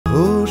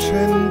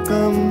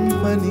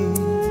कहानी।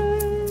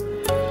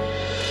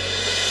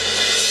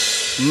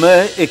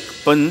 मैं एक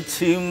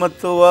पंछी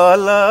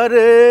मतवाला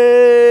रे,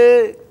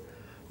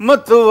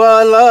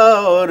 मतवाला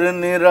और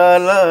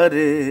निराला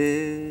रे,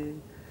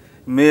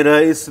 मेरा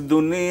इस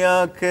दुनिया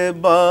के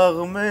बाग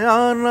में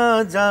आना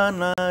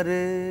जाना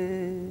रे।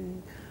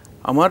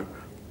 আমার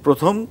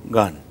প্রথম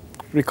গান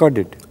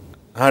রেকর্ডেড।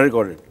 হ্যাঁ,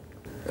 রেকর্ডেড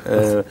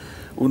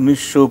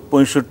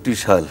 1965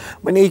 সাল।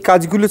 মানে এই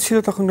কাজগুলো ছিল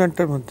তখন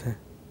গানটার মধ্যে?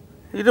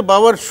 এটা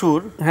বাবার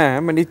সুর। হ্যাঁ,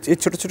 মানে এই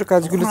ছোট ছোট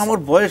কাজগুলো। আমার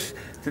বয়স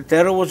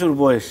 13 বছর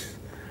বয়স,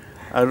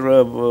 আর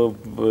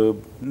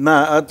না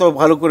এত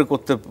ভালো করে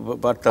করতে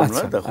পারতাম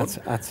না তখন।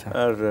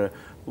 আর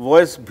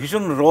ভয়েস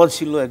ভীষণ র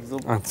ছিল একদম।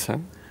 আচ্ছা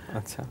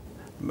আচ্ছা।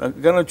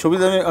 কেন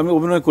ছবিতে আমি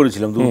অভিনয়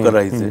করেছিলাম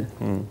দুর্গারাইতে।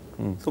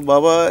 তো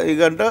বাবা এই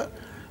গানটা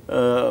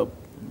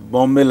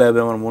বম্বে ল্যাবে,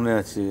 আমার মনে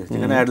আছে,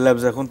 যেখানে অ্যাড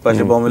ল্যাবস এখন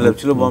পাশে বম্বে ল্যাব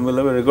ছিল, বম্বে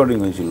ল্যাবে রেকর্ডিং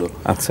হয়েছিল।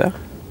 আচ্ছা।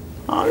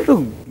 আর একটু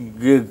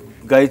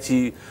গাইছি,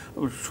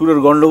 সুরের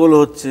গন্ডগোল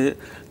হচ্ছে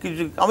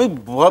কিছু, আমি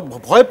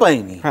ভয়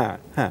পাইনি। হ্যাঁ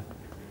হ্যাঁ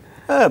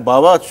হ্যাঁ,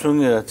 বাবার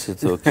সঙ্গে আছে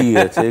তো কি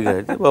আছে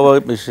গাইতে। বাবা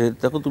এসে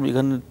দেখো তুমি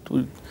এখানে,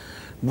 তুমি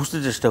বুঝতে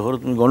চেষ্টা করো,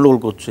 তুমি গন্ডগোল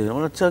করছো।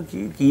 আমার আচ্ছা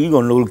কি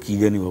গন্ডগোল কি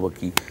জানি বাবা,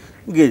 কি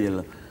গেয়ে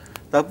গেলাম।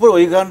 তারপর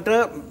ওই গানটা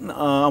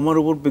আমার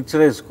উপর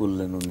পিকচারাইজ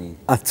করলেন উনি।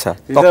 আচ্ছা,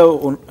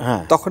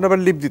 হ্যাঁ, তখন আবার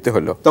লিপ দিতে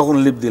হলো? তখন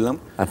লিপ দিলাম।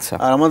 আচ্ছা।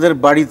 আর আমাদের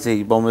বাড়িতেই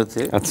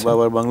বম্বেতে,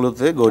 বাবার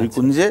বাংলোতে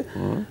গৌরীকুঞ্জে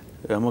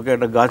আমাকে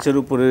একটা গাছের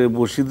উপরে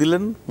বসিয়ে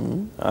দিলেন,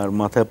 আর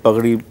মাথায়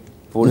পাগড়ি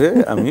পরে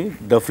আমি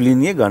ডাফলি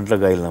নিয়ে গানটা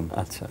গাইলাম।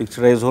 আচ্ছা,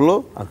 পিকচারাইজ হলো।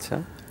 আচ্ছা।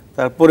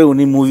 তারপরে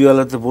উনি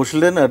মুভিওয়ালাতে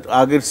বসলেন, আর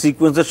আগের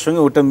সিকোয়েন্সের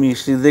সঙ্গে ওটা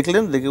মিশিয়ে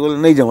দেখলেন, দেখে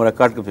বললেন নেই যে আমরা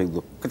কাটকে ফেক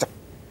দো।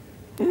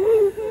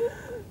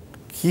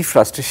 কি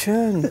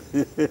frustration!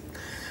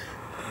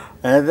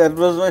 That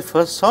was my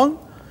first song.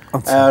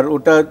 আর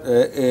ওটা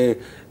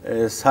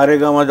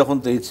সারেগামা যখন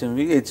তো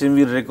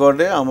এইচএমভির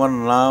রেকর্ডে আমার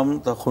নাম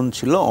তখন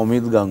ছিল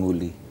অমিত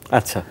গাঙ্গুলি।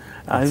 আচ্ছা।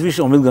 আই উইশ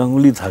অমিত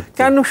গাঙ্গুলি থাকতো।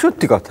 কেন?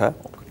 সত্যি কথা,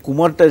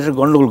 কুমারটা এসে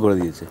গন্ডগোল করে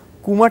দিয়েছে।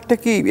 কুমারটা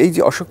কি এই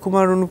যে অশোক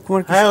কুমার, অনুপ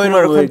কুমার? হ্যাঁ,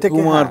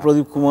 কুমার,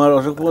 প্রদীপ কুমার,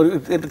 অশোক কুমার,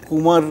 এটা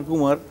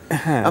কুমার।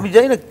 আমি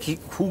জানি না কি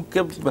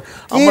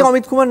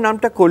অমিত কুমার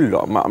নামটা করলো,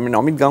 মানে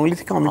অমিত গাঙ্গুলি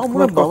থেকে অমিত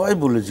কুমার বাবাই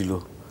বলেছিল।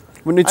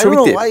 মানে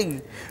ছবিতে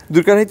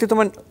দুর্গারাইতে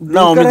তোমার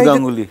না অমিত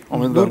গাঙ্গুলি,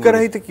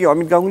 দুর্গারাইতে কি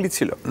অমিত গাঙ্গুলি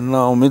ছিল? না,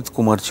 অমিত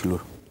কুমার ছিল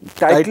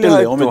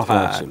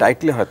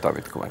টাইটেলে, হয়তো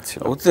অমিত কুমার ছিল,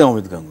 ওতে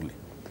অমিত গাঙ্গুলি।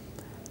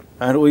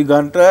 আর ওই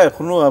গানটা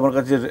এখনো আমার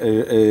কাছে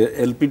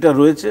এলপিটা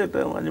রয়েছে, এটা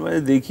মাঝে মাঝে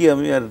দেখি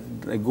আমি, আর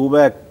গো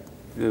ব্যাক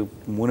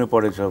মনে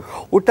পড়ে সব।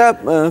 ওটা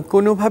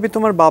কোনোভাবে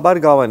তোমার বাবার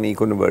গাওয়া নেই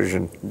কোনো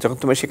ভার্সন, যখন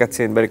তোমার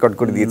শেখাচ্ছেন বা রেকর্ড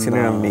করে দিয়েছেন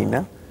এরকম নেই?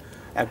 না,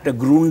 একটা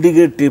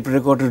গ্রুন্ডিগের টেপ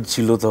রেকর্ডের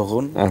ছিল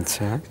তখন।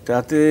 আচ্ছা।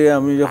 তাতে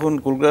আমি যখন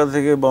কলকাতা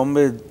থেকে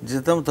বম্বে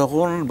যেতাম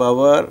তখন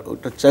বাবার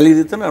ওটা চালিয়ে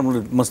দিতেন, আর আমরা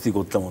মস্তি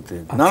করতাম ওতে,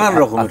 নানান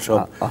রকমের সব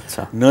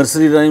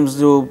নার্সারি রাইমস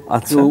যে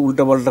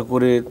উল্টা পাল্টা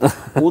করে,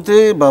 ওতে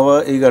বাবা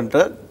এই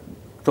গানটা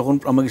তখন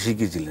আমাকে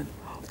শিখিয়েছিলেন।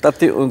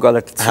 তাতে ওই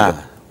গলাটা ছিল।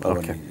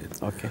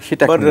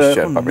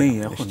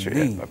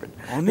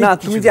 না,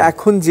 তুমি যে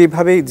এখন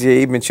যেভাবে যে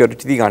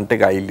ম্যাচুরিটি দিয়ে গানটা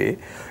গাইলে,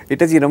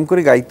 এটা যেরকম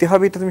করে গাইতে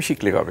হবে এটা তুমি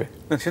শিখলে কবে?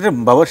 সেটা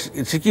বাবা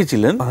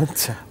শিখিয়েছিলেন।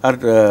 আচ্ছা। আর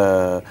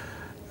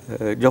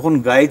যখন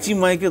গাইছি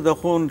মাইকে,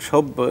 তখন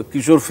সব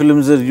কিশোর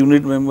ফিল্মসের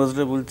ইউনিট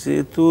মেম্বার্সরা বলছে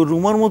তো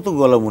রুমার মতো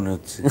গলা মনে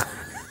হচ্ছে।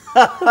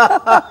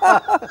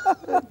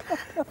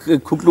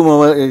 খুকলু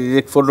মামা,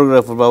 এক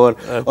ফটোগ্রাফার বাবার,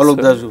 অলোক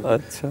দাসু,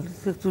 আচ্ছা,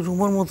 একটু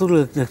রুমার মতো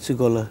লাগছে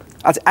গলা।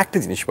 আচ্ছা, একটা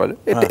জিনিস বলো,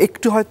 এটা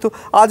একটু হয়তো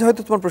আজ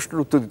হয়তো তোমার প্রশ্নের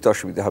উত্তর দিতে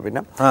অসুবিধা হবে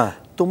না।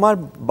 তোমার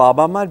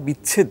বাবা মার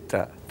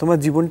বিচ্ছেদটা তোমার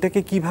জীবনটাকে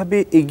কিভাবে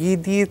এগিয়ে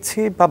দিয়েছে,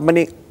 বা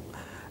মানে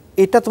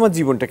এটা তোমার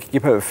জীবনটাকে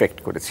কিভাবে এফেক্ট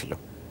করেছিল?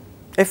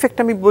 এফেক্ট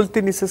আমি বলতে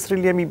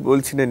নেসেসারিলি আমি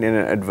বলছি না ইন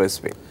অ্যাডভার্স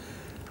ওয়ে।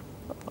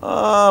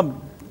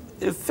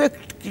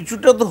 এফেক্ট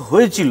কিছুটা তো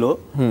হয়েছিল,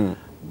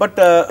 but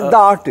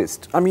the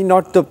artist, I mean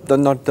not the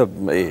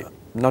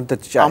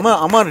child,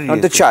 not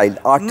the child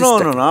artist.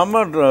 No,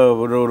 আমার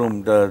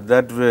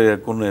that way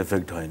কোনো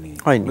এফেক্ট হয়নি,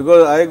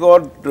 because I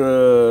got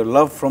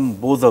love from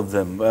both of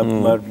them,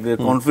 but their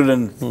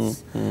confidence,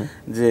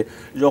 যে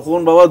যখন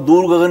বাবা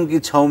দূর গগন কি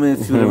ছাও মে,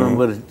 if you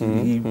remember,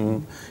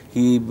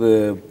 he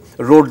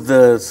wrote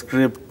the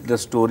script, the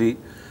story,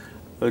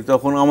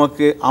 তখন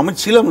আমি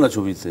ছিলাম না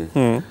ছবিতে,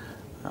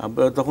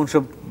 তখন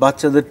সব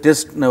বাচ্চাদের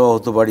টেস্ট নেওয়া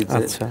হতো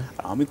বাড়িতে।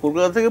 আমি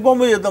কলকাতা থেকে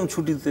বম্বে যেতাম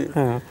ছুটিতে,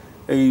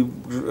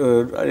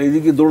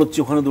 এইদিকে দৌড়চ্ছি,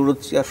 ওখানে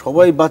দৌড়চ্ছি, আর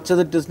সবাই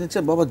বাচ্চাদের টেস্ট নিচ্ছে,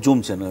 বাবা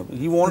জমছে না।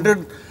 হি ওয়ান্টেড,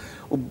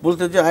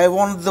 বলতে যে I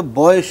want the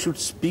boy should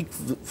speak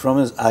from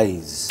his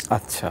eyes.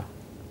 আচ্ছা।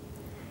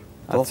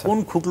 তখন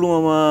খুকলু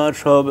মামা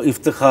সব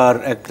ইফতেখার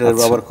অ্যাক্টর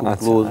বাবার খুব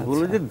ক্লোজ,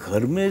 বলে যে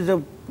ঘর মে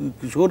জব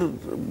কিশোর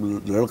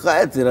লড়কা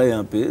है तेरा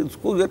यहाँ पे,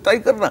 उसको ये ट्राई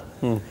करना।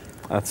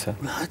 আচ্ছা,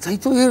 তাই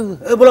তো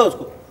বলা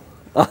उसको।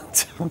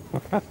 আচ্ছা,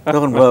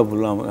 তখন বাবা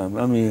বললাম,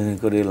 আমি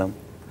করে এলাম,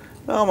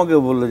 আমাকে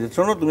বললো যে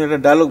শোনো তুমি একটা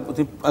ডায়লগ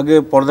আগে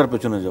পর্দার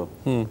পেছনে যাও।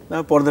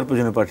 আমি পর্দার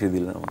পেছনে পাঠিয়ে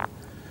দিলাম,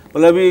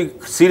 বলে আমি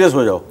সিরিয়াস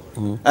হয়ে যাও,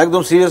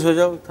 একদম সিরিয়াস হয়ে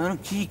যাও। তাহলে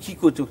কি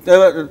করছো,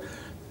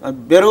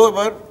 বেরো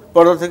এবার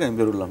পর্দা থেকে। আমি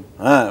বেরোলাম,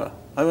 হ্যাঁ,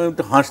 আমি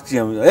একটু হাসছি,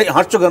 আমি এই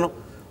হাসছো কেন,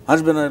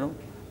 হাসবে না এরকম।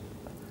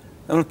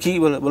 এমন কি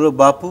বলে, বলো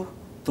বাপু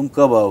তুম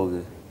কব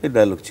आओगे, এই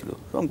ডায়লগ ছিল।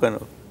 কেন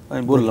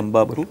আমি বললাম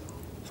বাপু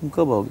তুম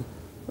কব आओगे,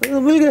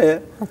 মিল গয়া।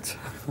 আচ্ছা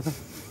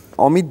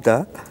অমিত দা,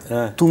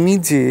 তুমি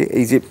যে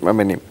এই যে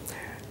মানে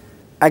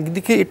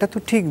একদিকে এটা তো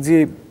ঠিক যে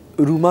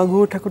রুমা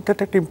গুহ ঠাকুরটা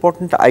একটা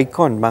ইম্পর্টেন্ট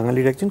আইকন,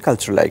 বাঙালির একজন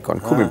কালচারাল আইকন,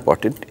 খুব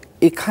ইম্পর্টেন্ট।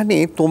 এখানে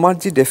তোমার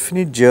যে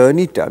ডেফিনিট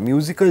জার্নিটা,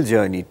 মিউজিক্যাল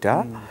জার্নিটা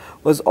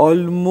ওয়াজ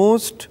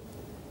অলমোস্ট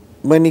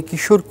মানে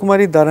কিশোর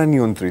কুমারের দ্বারা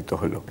নিয়ন্ত্রিত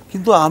হলো।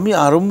 কিন্তু আমি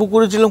আরম্ভ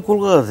করেছিলাম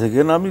কলকাতা থেকে,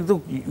 না আমি তো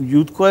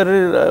youth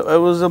কোয়ারের I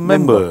was a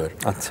member.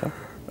 আচ্ছা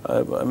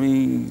আমি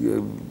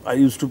I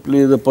use to play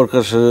the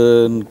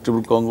percussion,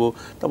 table Congo,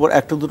 তারপর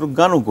একটা দুটো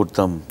গানও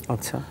করতাম।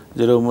 আচ্ছা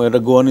যেরকম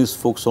একটা গোয়ানিজ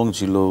ফোক সং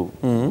ছিল,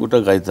 ওটা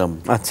গাইতাম।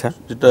 আচ্ছা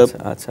যেটা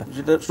আচ্ছা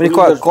যেটা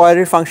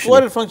কোয়ারের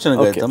ফাংশনে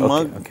গাইতাম, মা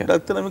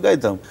ডাকতেন আমি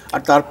গাইতাম।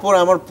 আর তারপর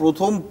আমার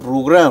প্রথম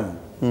প্রোগ্রাম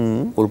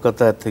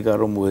কলকাতা থেকে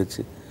আরম্ভ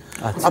হয়েছে।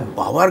 আর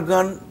বাবার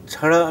গান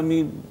ছাড়া আমি,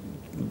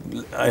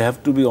 I have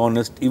to be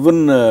honest, even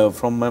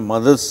from my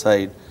mother's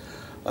side,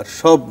 আর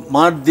সব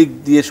মার দিক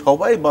দিয়ে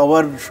সবাই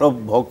বাবার সব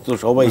ভক্ত,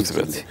 সবাই।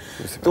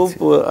 তো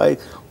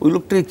ওই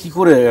লোকটাকে কি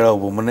করে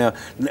এড়াবো, মানে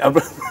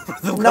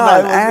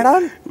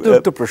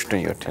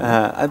প্রশ্নই ওঠে।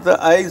 হ্যাঁ,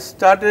 I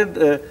started,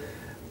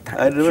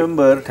 I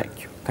remember.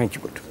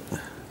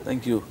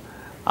 Thank you.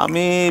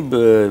 আমি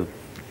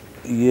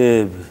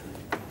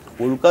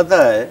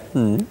কলকাতায়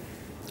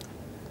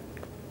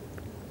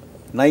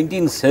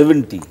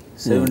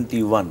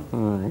 1971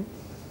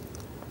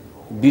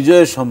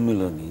 বিজয়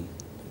সম্মিলনী,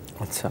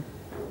 আচ্ছা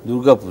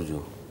দুর্গাপুজো,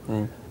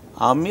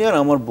 আমি আর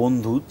আমার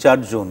বন্ধু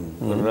চারজন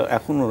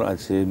এখনো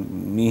আছে,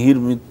 মিহির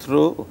মিত্র,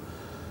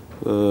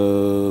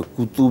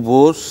 কুতু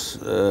বোস,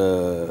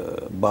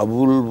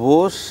 বাবুল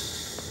বোস,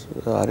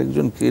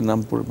 আরেকজন কে নাম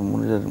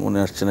মনে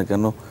আসছে না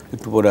কেন,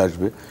 একটু পরে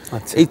আসবে।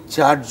 এই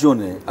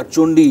চারজনে, আর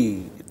চণ্ডী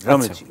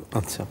ড্রামে ছিল।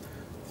 আচ্ছা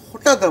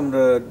হঠাৎ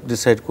আমরা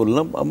ডিসাইড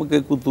করলাম, আমাকে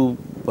কুতু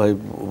ভাই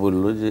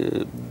বললো যে,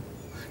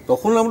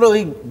 তখন আমরা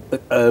ওই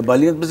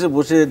বালিয়াত বেসে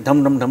বসে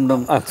ঢামঢাম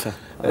ঢামঢাম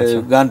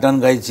গান টান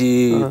গাইছি।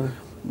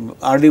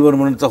 আর.ডি.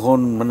 বর্মনের তখন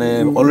মানে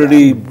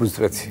অলরেডি বুঝতে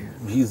পারছি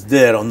he is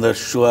there on the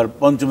show, R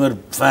পঞ্চমের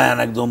fan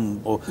একদম,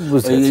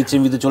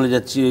 এইচএমভিতে চলে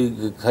যাচ্ছি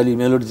খালি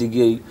মেলোডিতে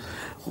গিয়েই।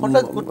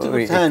 হঠাৎ করতে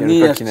হ্যাঁ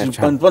নিয়ে আসছি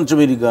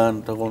পঞ্চমেরই গান,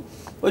 তখন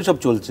ওই সব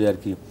চলছে আর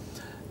কি।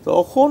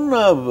 তখন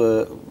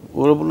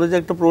ওরা বললো যে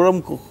একটা প্রোগ্রাম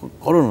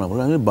করো না।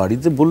 বলে আমি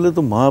বাড়িতে বললে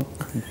তো মা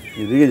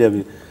রেগে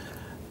যাবে।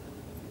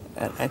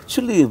 And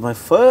actually, my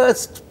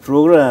first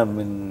program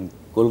in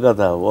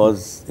Kolkata was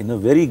in a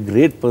very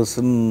great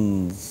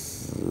person's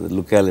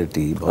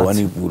locality,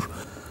 Bhawanipur,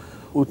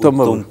 Uttam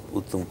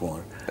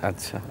Kumar.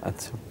 আচ্ছা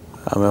আচ্ছা,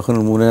 আমি এখন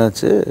মনে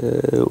আছে,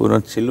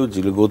 ওনার ছিল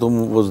গৌতম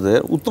বোস দেয়,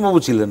 উত্তমবাবু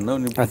ছিলেন না,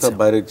 উনি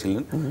বাইরে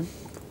ছিলেন।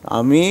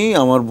 আমি,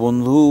 আমার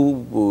বন্ধু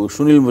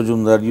সুনীল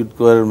মজুমদার, ইউথ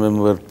কোয়ারের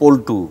মেম্বার,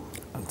 পল্টু,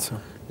 আচ্ছা,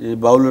 যে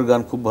বাউলের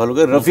গান খুব ভালো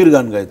গায়, রফির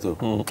গান গাইতো।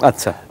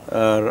 আচ্ছা,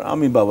 আর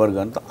আমি বাবার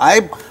গান। তো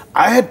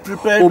I had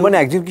prepared. ও মানে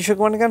একজন কিশোর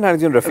কুমার গান আর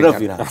একজন রফি গান।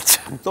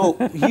 আচ্ছা, তো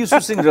he used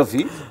to sing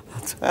Rafi,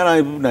 and I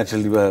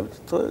naturally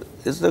তো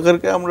এসে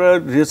করকে আমরা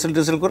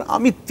রিহার্সাল করে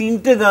আমি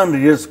 3টে গান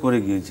রিহার্স করে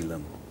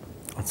গিয়েছিলাম।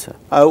 আচ্ছা,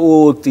 আর ও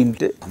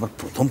 3টে, আমার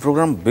প্রথম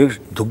প্রোগ্রাম বেশ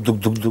ধুক ধুক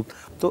ধুক ধুক।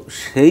 তো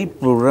সেই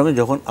প্রোগ্রামে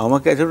যখন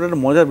আমাকে একটা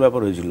মজার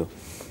ব্যাপার হয়েছিল,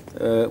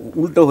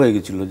 উল্টো হয়ে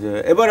গেছিল যে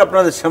এবার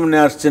আপনাদের সামনে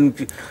আসছেন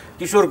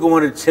কিশোর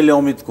কুমারের ছেলে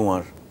অমিত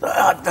কুমার।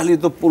 তাহলে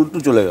তো পল্টু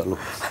চলে গেল,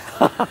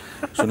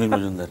 সুনীল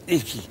মজুমদার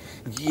এই কি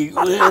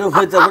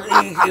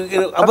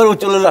আবার ও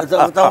চলে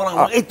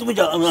এই তুমি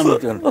যাও,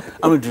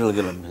 আমি চলে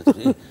গেলাম।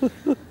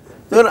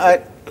 তখন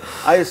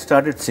আই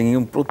স্টার্টেড সিঙ্গিং।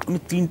 আমি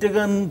 3টে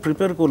গান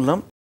প্রিপেয়ার করলাম,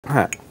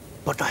 হ্যাঁ,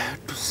 but I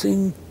had to Singh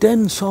 10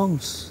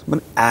 songs।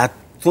 মানে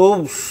এত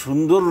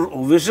সুন্দর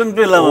ওভেশন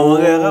পেলাম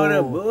আমাকে একেবারে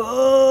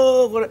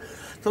করে।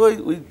 তো ওই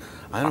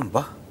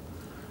বাহ,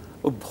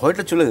 ও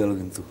ভয়টা চলে গেল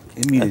কিন্তু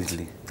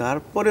ইমিডিয়েটলি।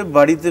 তারপরে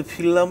বাড়িতে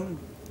ফিরলাম,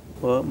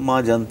 মা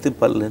জানতে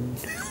পারলেন,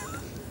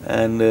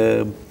 and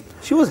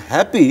she was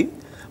happy,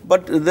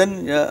 but then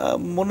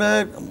মনে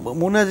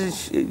হয়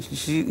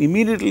she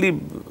immediately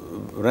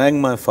rang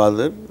my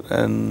father,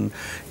 and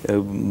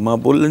মা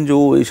বললেন যে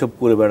ও এইসব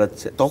করে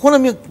বেড়াচ্ছে। তখন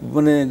আমি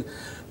মানে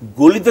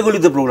গলিতে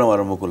গলিতে প্রোগ্রাম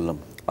আরম্ভ করলাম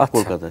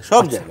কলকাতায়,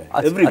 সব জায়গায়,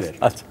 এভরিওয়্যার।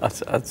 আচ্ছা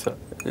আচ্ছা আচ্ছা,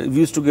 we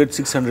used to get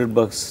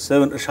 $600,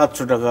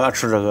 700 টাকা,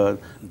 800 টাকা,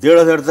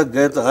 1,500 तक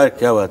गए तो আর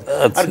क्या बात।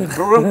 আর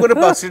প্রোগ্রাম করে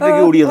 5 সিটে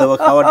গিয়ে উড়িয়ে দেওয়া,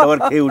 খাবার টাবার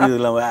খেয়ে উড়িয়ে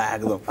দিলাম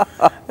একদম।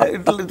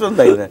 এটা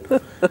তাই না।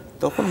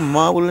 তখন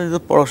মা বললেন যে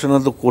পড়াশোনা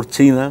তো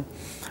করছেই না,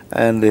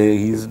 and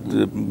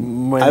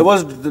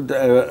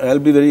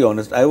I'll be very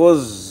honest, I was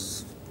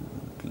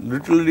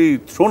literally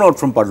thrown out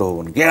from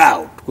Patha Bhavan, get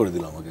out করে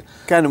দিল আমাকে।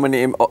 কেন, মানে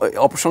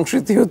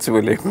অপসংস্কৃতি হচ্ছে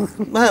বলে?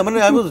 হ্যাঁ, মানে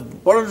I was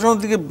পড়াশোনার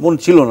দিকে মন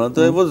ছিল না, তো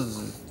I was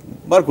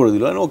বার করে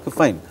দিল। Okay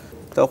fine.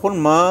 তখন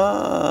মা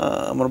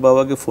আমার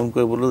বাবাকে ফোন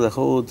করে বললো,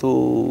 দেখো তো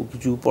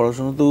কিছু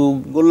পড়াশোনা তো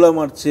গোল্লা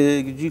মারছে,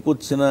 কিছুই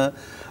করছে না,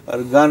 আর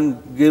গান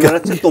গেয়ে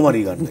বেড়াচ্ছে,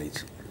 তোমারই গান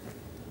গাইছে।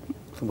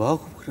 বাবা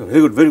খুব very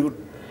good very good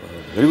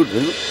very good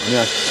very good, আমি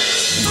আসছি।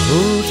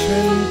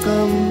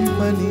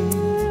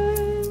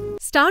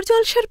 স্টার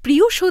জলসার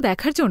প্রিয় শো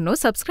দেখার জন্য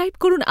সাবস্ক্রাইব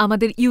করুন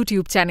আমাদের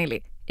ইউটিউব চ্যানেলে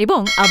এবং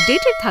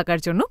আপডেটেড থাকার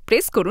জন্য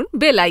প্রেস করুন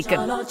বেল আইকন।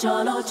 চলো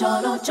চলো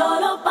চলো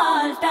চলো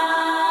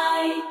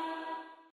পাল্টাই।